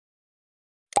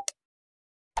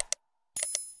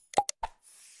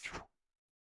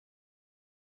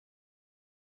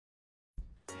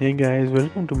Hey guys,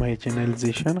 welcome to my channel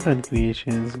Zeeshan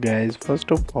Creations. Guys, first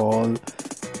of all,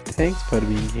 thanks for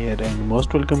being here and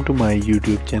most welcome to my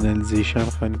YouTube channel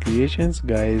Zeeshan Creations.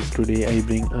 Guys, today I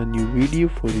bring a new video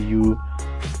for you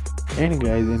and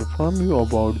guys inform you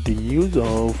about the news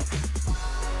of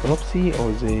Gupse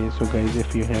Özay. So guys,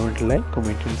 if you haven't liked,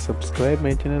 comment and subscribe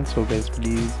my channel. So guys,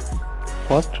 please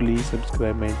firstly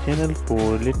subscribe my channel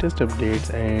for latest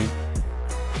updates, and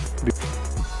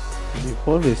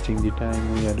before wasting the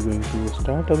time, we are going to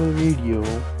start our video.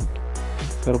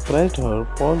 Surprised her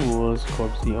followers,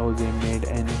 Gupse Özay made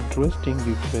an interesting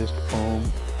request from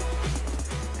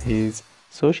his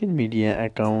social media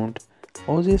account.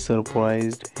 Özay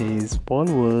surprised his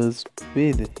followers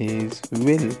with his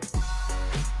will.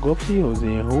 Gupse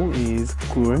Özay, who is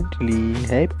currently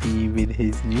happy with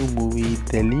his new movie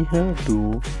Zeeshan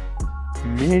 2,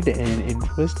 made an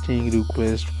interesting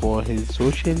request for his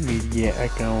social media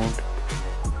account.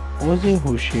 Özay,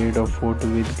 who shared a photo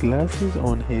with glasses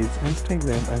on his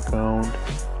Instagram account,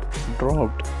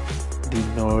 dropped the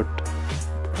note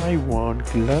 "I want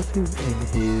glasses" in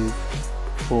his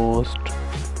post.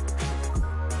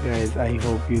 Guys, I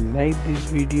hope you like this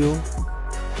video,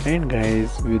 and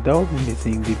guys, without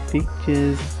missing the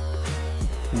pictures,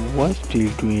 watch till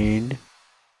to end.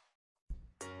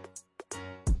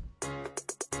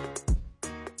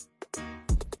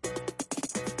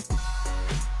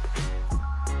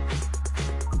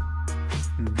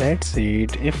 That's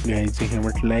it. If guys you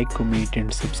haven't liked, comment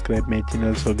and subscribe my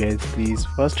channel, so guys please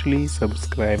firstly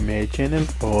subscribe my channel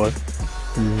for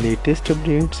latest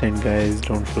updates, and guys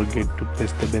don't forget to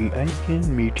press the bell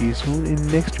icon. Meet you soon in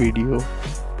next video.